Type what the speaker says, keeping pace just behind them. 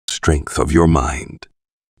strength of your mind.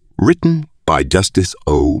 Written by Justice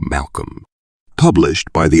O. Malcolm.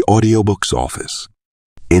 Published by the Audiobooks Office.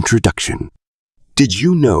 Introduction. Did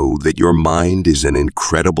you know that your mind is an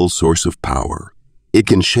incredible source of power? It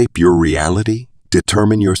can shape your reality,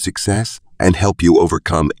 determine your success, and help you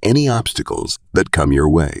overcome any obstacles that come your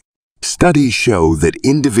way. Studies show that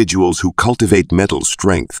individuals who cultivate mental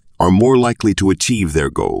strength are more likely to achieve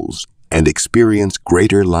their goals and experience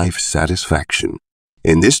greater life satisfaction.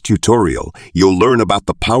 In this tutorial, you'll learn about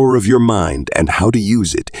the power of your mind and how to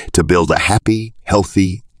use it to build a happy,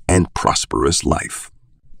 healthy, and prosperous life.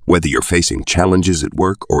 Whether you're facing challenges at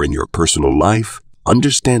work or in your personal life,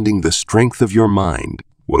 understanding the strength of your mind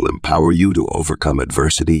will empower you to overcome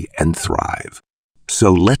adversity and thrive.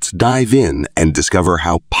 So let's dive in and discover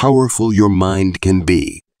how powerful your mind can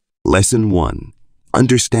be. Lesson 1.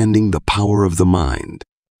 Understanding the power of the mind.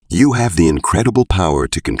 You have the incredible power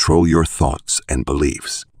to control your thoughts and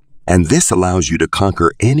beliefs, and this allows you to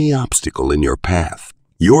conquer any obstacle in your path.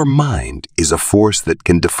 Your mind is a force that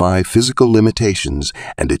can defy physical limitations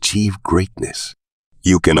and achieve greatness.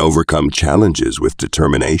 You can overcome challenges with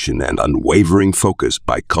determination and unwavering focus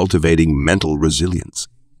by cultivating mental resilience.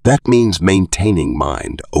 That means maintaining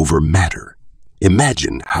mind over matter.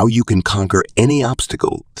 Imagine how you can conquer any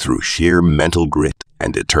obstacle through sheer mental grit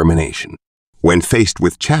and determination. When faced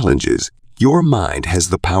with challenges, your mind has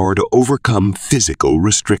the power to overcome physical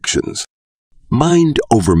restrictions. Mind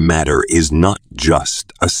over matter is not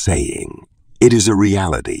just a saying. It is a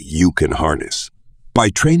reality you can harness.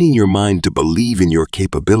 By training your mind to believe in your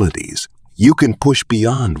capabilities, you can push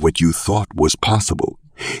beyond what you thought was possible.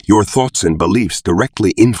 Your thoughts and beliefs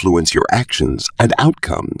directly influence your actions and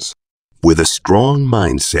outcomes. With a strong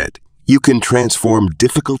mindset, you can transform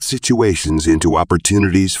difficult situations into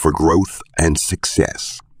opportunities for growth and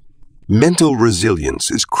success. Mental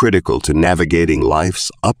resilience is critical to navigating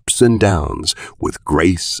life's ups and downs with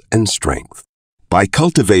grace and strength. By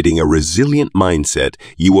cultivating a resilient mindset,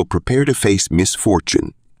 you will prepare to face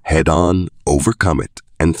misfortune, head on, overcome it,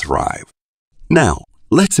 and thrive. Now,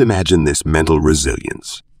 let's imagine this mental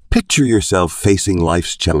resilience. Picture yourself facing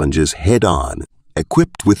life's challenges head on,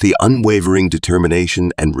 equipped with the unwavering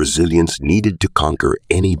determination and resilience needed to conquer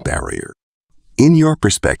any barrier. In your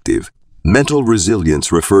perspective, mental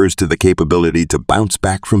resilience refers to the capability to bounce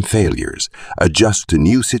back from failures, adjust to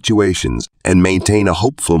new situations, and maintain a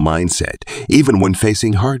hopeful mindset, even when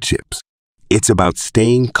facing hardships. It's about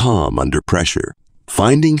staying calm under pressure,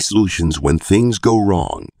 finding solutions when things go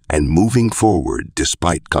wrong, and moving forward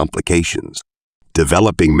despite complications.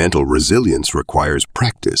 Developing mental resilience requires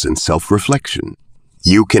practice and self-reflection.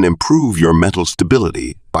 You can improve your mental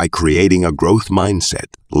stability by creating a growth mindset,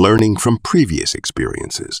 learning from previous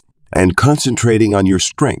experiences, and concentrating on your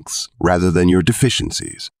strengths rather than your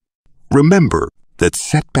deficiencies. Remember that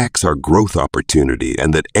setbacks are growth opportunity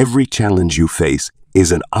and that every challenge you face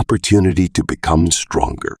is an opportunity to become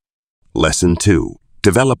stronger. Lesson 2.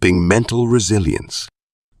 Developing mental resilience.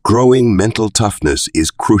 Growing mental toughness is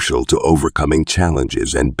crucial to overcoming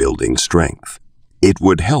challenges and building strength. It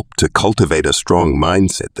would help to cultivate a strong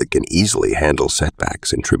mindset that can easily handle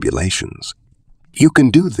setbacks and tribulations. You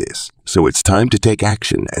can do this, so it's time to take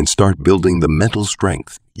action and start building the mental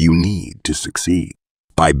strength you need to succeed.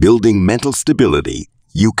 By building mental stability,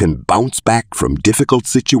 you can bounce back from difficult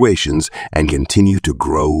situations and continue to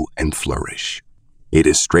grow and flourish. It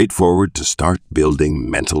is straightforward to start building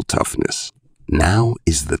mental toughness. Now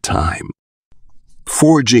is the time.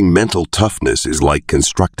 Forging mental toughness is like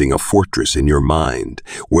constructing a fortress in your mind,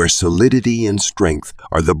 where solidity and strength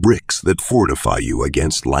are the bricks that fortify you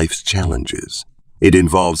against life's challenges. It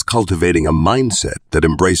involves cultivating a mindset that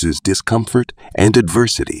embraces discomfort and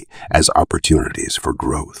adversity as opportunities for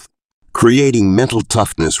growth. Creating mental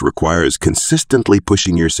toughness requires consistently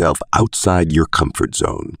pushing yourself outside your comfort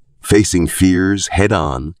zone, facing fears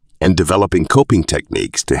head-on, and developing coping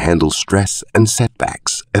techniques to handle stress and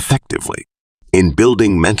setbacks effectively. In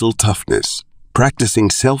building mental toughness, practicing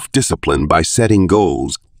self-discipline by setting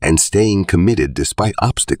goals and staying committed despite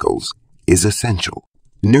obstacles is essential.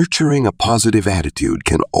 Nurturing a positive attitude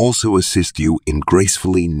can also assist you in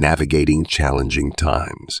gracefully navigating challenging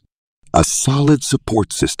times. A solid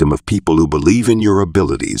support system of people who believe in your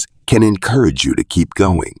abilities can encourage you to keep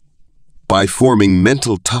going. By forming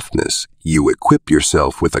mental toughness, you equip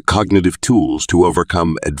yourself with the cognitive tools to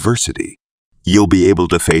overcome adversity. You'll be able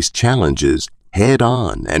to face challenges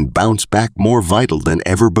head-on and bounce back more vital than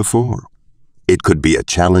ever before. It could be a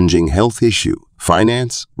challenging health issue,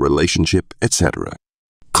 finance, relationship, etc.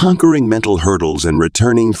 Conquering mental hurdles and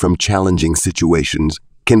returning from challenging situations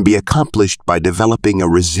can be accomplished by developing a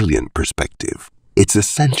resilient perspective. It's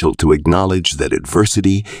essential to acknowledge that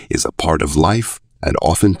adversity is a part of life and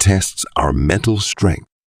often tests our mental strength.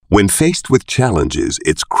 When faced with challenges,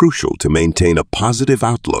 it's crucial to maintain a positive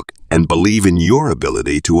outlook and believe in your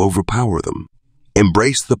ability to overpower them.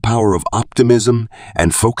 Embrace the power of optimism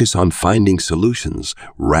and focus on finding solutions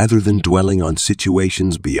rather than dwelling on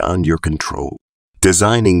situations beyond your control.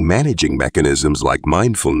 Designing managing mechanisms like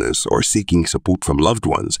mindfulness or seeking support from loved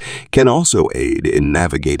ones can also aid in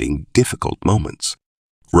navigating difficult moments.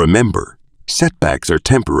 Remember, setbacks are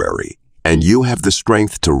temporary, and you have the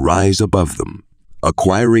strength to rise above them.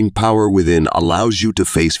 Acquiring power within allows you to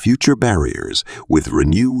face future barriers with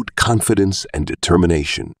renewed confidence and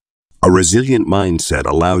determination. A resilient mindset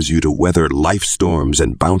allows you to weather life storms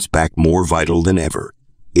and bounce back more vital than ever.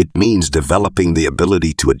 It means developing the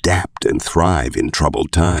ability to adapt and thrive in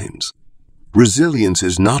troubled times. Resilience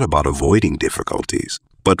is not about avoiding difficulties,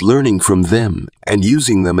 but learning from them and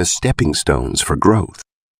using them as stepping stones for growth.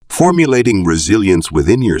 Formulating resilience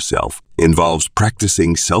within yourself involves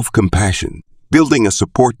practicing self-compassion, building a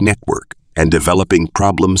support network, and developing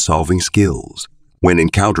problem-solving skills. When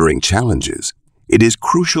encountering challenges, it is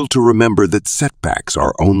crucial to remember that setbacks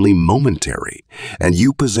are only momentary, and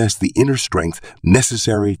you possess the inner strength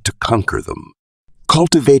necessary to conquer them.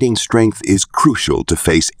 Cultivating strength is crucial to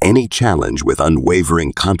face any challenge with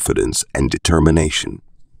unwavering confidence and determination.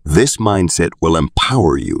 This mindset will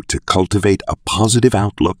empower you to cultivate a positive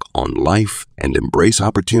outlook on life and embrace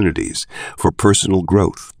opportunities for personal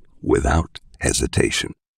growth without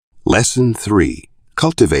hesitation. Lesson 3.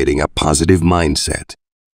 Cultivating a positive mindset.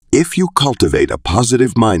 If you cultivate a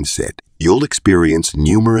positive mindset, you'll experience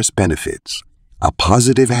numerous benefits. A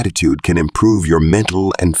positive attitude can improve your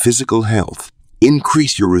mental and physical health,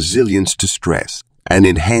 increase your resilience to stress, and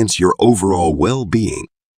enhance your overall well-being.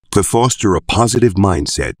 To foster a positive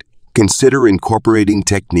mindset, consider incorporating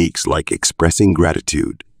techniques like expressing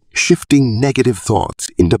gratitude, shifting negative thoughts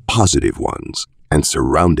into positive ones, and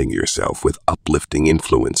surrounding yourself with uplifting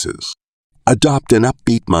influences. Adopt an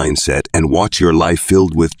upbeat mindset and watch your life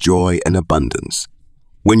filled with joy and abundance.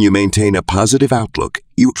 When you maintain a positive outlook,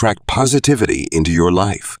 you attract positivity into your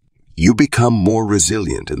life. You become more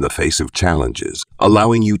resilient in the face of challenges,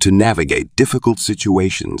 allowing you to navigate difficult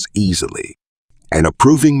situations easily. An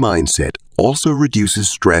approving mindset also reduces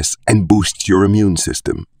stress and boosts your immune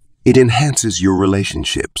system. It enhances your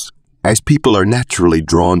relationships, as people are naturally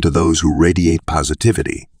drawn to those who radiate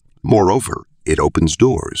positivity. Moreover, it opens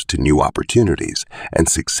doors to new opportunities and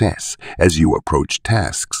success as you approach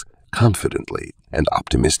tasks confidently and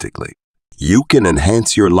optimistically. You can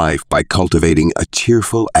enhance your life by cultivating a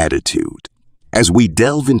cheerful attitude. As we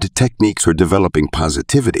delve into techniques for developing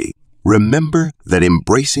positivity, remember that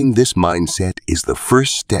embracing this mindset is the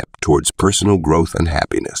first step towards personal growth and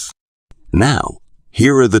happiness. Now,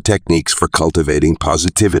 here are the techniques for cultivating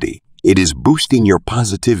positivity. It is boosting your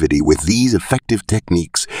positivity with these effective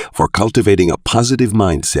techniques for cultivating a positive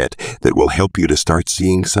mindset that will help you to start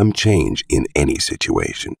seeing some change in any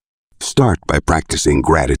situation. Start by practicing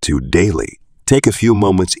gratitude daily. Take a few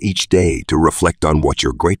moments each day to reflect on what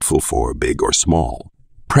you're grateful for, big or small.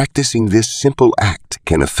 Practicing this simple act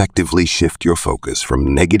can effectively shift your focus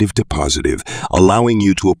from negative to positive, allowing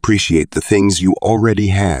you to appreciate the things you already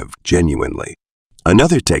have genuinely.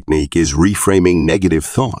 Another technique is reframing negative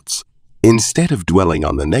thoughts. Instead of dwelling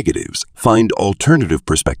on the negatives, find alternative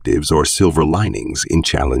perspectives or silver linings in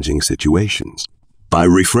challenging situations. By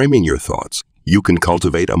reframing your thoughts, you can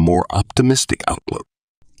cultivate a more optimistic outlook.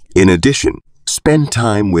 In addition, spend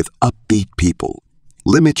time with upbeat people.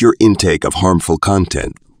 Limit your intake of harmful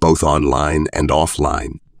content, both online and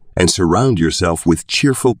offline, and surround yourself with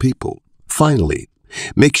cheerful people. Finally,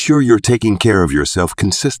 make sure you're taking care of yourself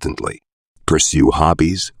consistently. Pursue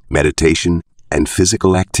hobbies, meditation, and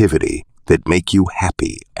physical activity that make you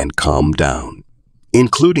happy and calm down.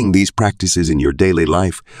 Including these practices in your daily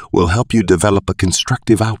life will help you develop a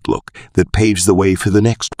constructive outlook that paves the way for the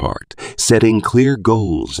next part, setting clear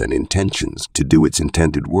goals and intentions to do its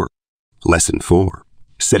intended work. Lesson 4.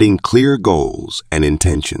 Setting clear goals and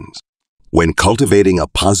intentions. When cultivating a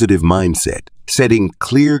positive mindset, setting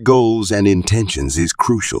clear goals and intentions is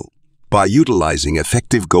crucial. By utilizing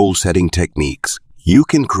effective goal-setting techniques, you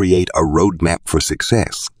can create a roadmap for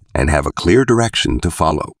success and have a clear direction to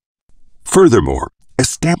follow. Furthermore,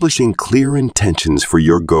 establishing clear intentions for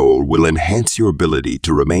your goal will enhance your ability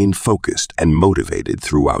to remain focused and motivated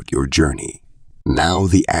throughout your journey. Now,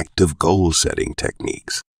 the act of goal-setting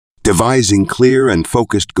techniques. Devising clear and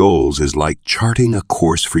focused goals is like charting a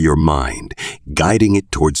course for your mind, guiding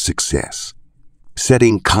it towards success.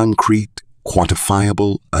 Setting concrete,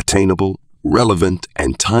 quantifiable, attainable, relevant,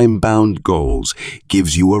 and time-bound goals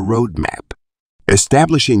gives you a roadmap.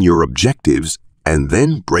 Establishing your objectives and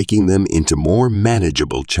then breaking them into more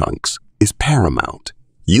manageable chunks is paramount.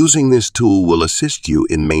 Using this tool will assist you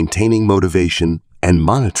in maintaining motivation and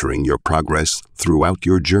monitoring your progress throughout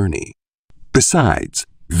your journey. Besides,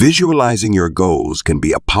 visualizing your goals can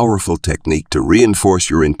be a powerful technique to reinforce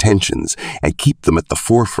your intentions and keep them at the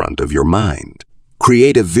forefront of your mind.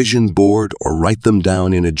 Create a vision board or write them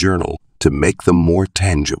down in a journal to make them more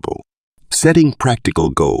tangible. Setting practical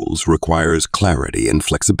goals requires clarity and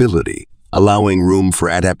flexibility, allowing room for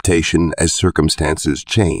adaptation as circumstances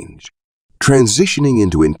change. Transitioning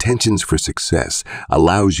into intentions for success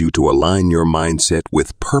allows you to align your mindset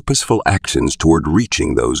with purposeful actions toward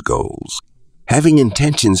reaching those goals. Having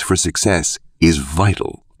intentions for success is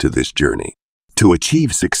vital to this journey. To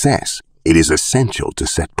achieve success, it is essential to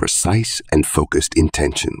set precise and focused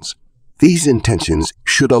intentions. These intentions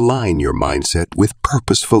should align your mindset with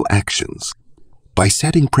purposeful actions. By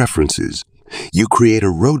setting preferences, you create a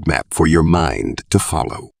roadmap for your mind to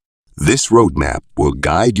follow. This roadmap will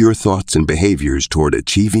guide your thoughts and behaviors toward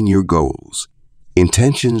achieving your goals.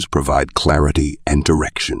 Intentions provide clarity and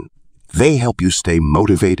direction. They help you stay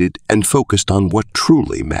motivated and focused on what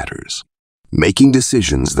truly matters. Making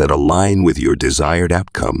decisions that align with your desired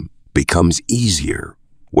outcome becomes easier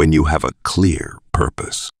when you have a clear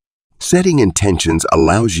purpose. Setting intentions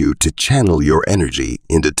allows you to channel your energy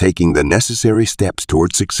into taking the necessary steps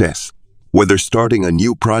toward success. Whether starting a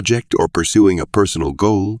new project or pursuing a personal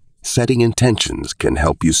goal, setting intentions can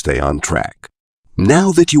help you stay on track.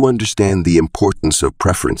 Now that you understand the importance of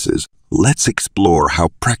preferences, let's explore how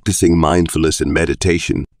practicing mindfulness and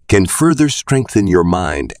meditation can further strengthen your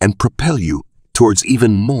mind and propel you towards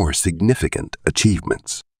even more significant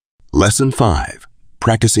achievements. Lesson 5.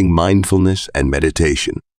 Practicing mindfulness and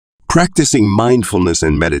meditation. Practicing mindfulness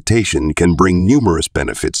and meditation can bring numerous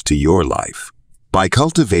benefits to your life. By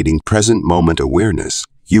cultivating present moment awareness,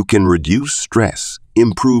 you can reduce stress,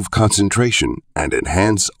 improve concentration, and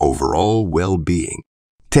enhance overall well-being.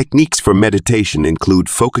 Techniques for meditation include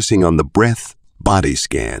focusing on the breath, body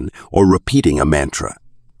scan, or repeating a mantra.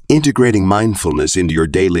 Integrating mindfulness into your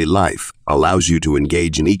daily life allows you to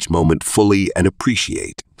engage in each moment fully and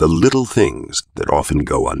appreciate the little things that often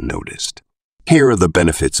go unnoticed. Here are the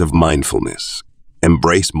benefits of mindfulness.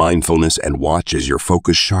 Embrace mindfulness and watch as your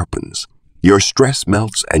focus sharpens. Your stress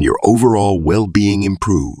melts and your overall well-being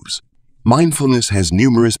improves. Mindfulness has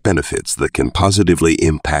numerous benefits that can positively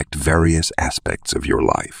impact various aspects of your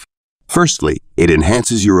life. Firstly, it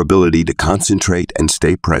enhances your ability to concentrate and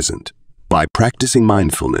stay present. By practicing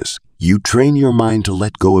mindfulness, you train your mind to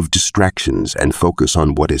let go of distractions and focus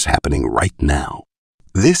on what is happening right now.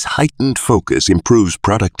 This heightened focus improves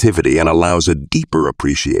productivity and allows a deeper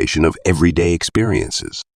appreciation of everyday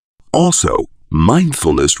experiences. Also,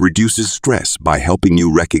 mindfulness reduces stress by helping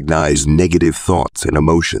you recognize negative thoughts and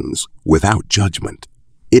emotions without judgment.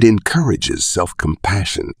 It encourages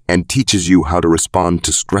self-compassion and teaches you how to respond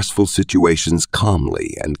to stressful situations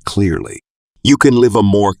calmly and clearly. You can live a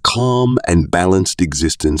more calm and balanced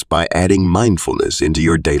existence by adding mindfulness into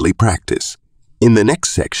your daily practice. In the next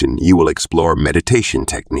section, you will explore meditation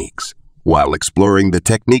techniques. While exploring the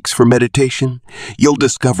techniques for meditation, you'll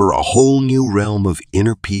discover a whole new realm of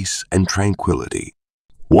inner peace and tranquility.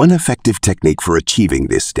 One effective technique for achieving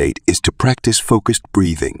this state is to practice focused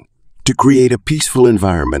breathing. To create a peaceful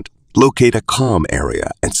environment, locate a calm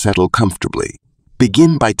area and settle comfortably.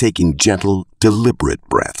 Begin by taking gentle, deliberate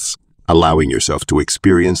breaths, allowing yourself to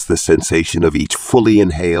experience the sensation of each fully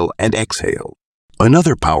inhale and exhale.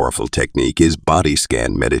 Another powerful technique is body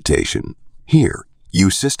scan meditation. Here,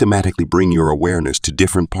 you systematically bring your awareness to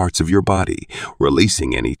different parts of your body,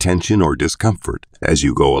 releasing any tension or discomfort as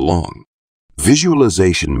you go along.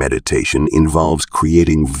 Visualization meditation involves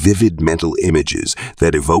creating vivid mental images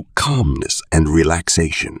that evoke calmness and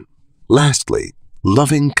relaxation. Lastly,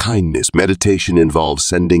 loving kindness meditation involves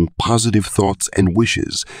sending positive thoughts and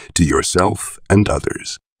wishes to yourself and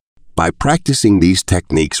others. By practicing these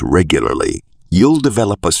techniques regularly, you'll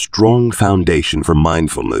develop a strong foundation for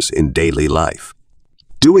mindfulness in daily life.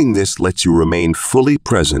 Doing this lets you remain fully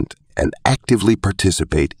present and actively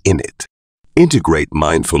participate in it. Integrate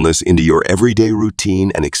mindfulness into your everyday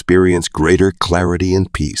routine and experience greater clarity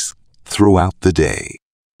and peace throughout the day.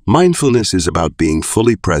 Mindfulness is about being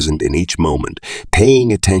fully present in each moment,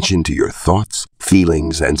 paying attention to your thoughts,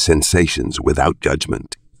 feelings, and sensations without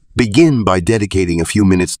judgment. Begin by dedicating a few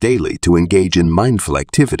minutes daily to engage in mindful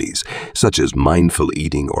activities, such as mindful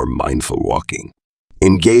eating or mindful walking.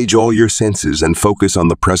 Engage all your senses and focus on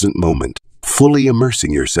the present moment, fully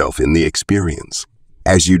immersing yourself in the experience.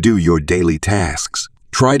 As you do your daily tasks,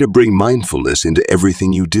 try to bring mindfulness into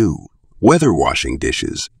everything you do. Whether washing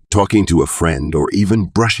dishes, talking to a friend, or even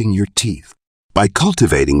brushing your teeth. By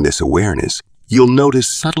cultivating this awareness, you'll notice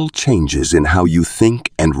subtle changes in how you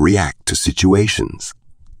think and react to situations.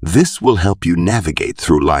 This will help you navigate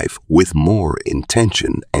through life with more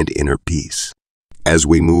intention and inner peace. As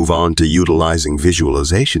we move on to utilizing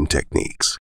visualization techniques,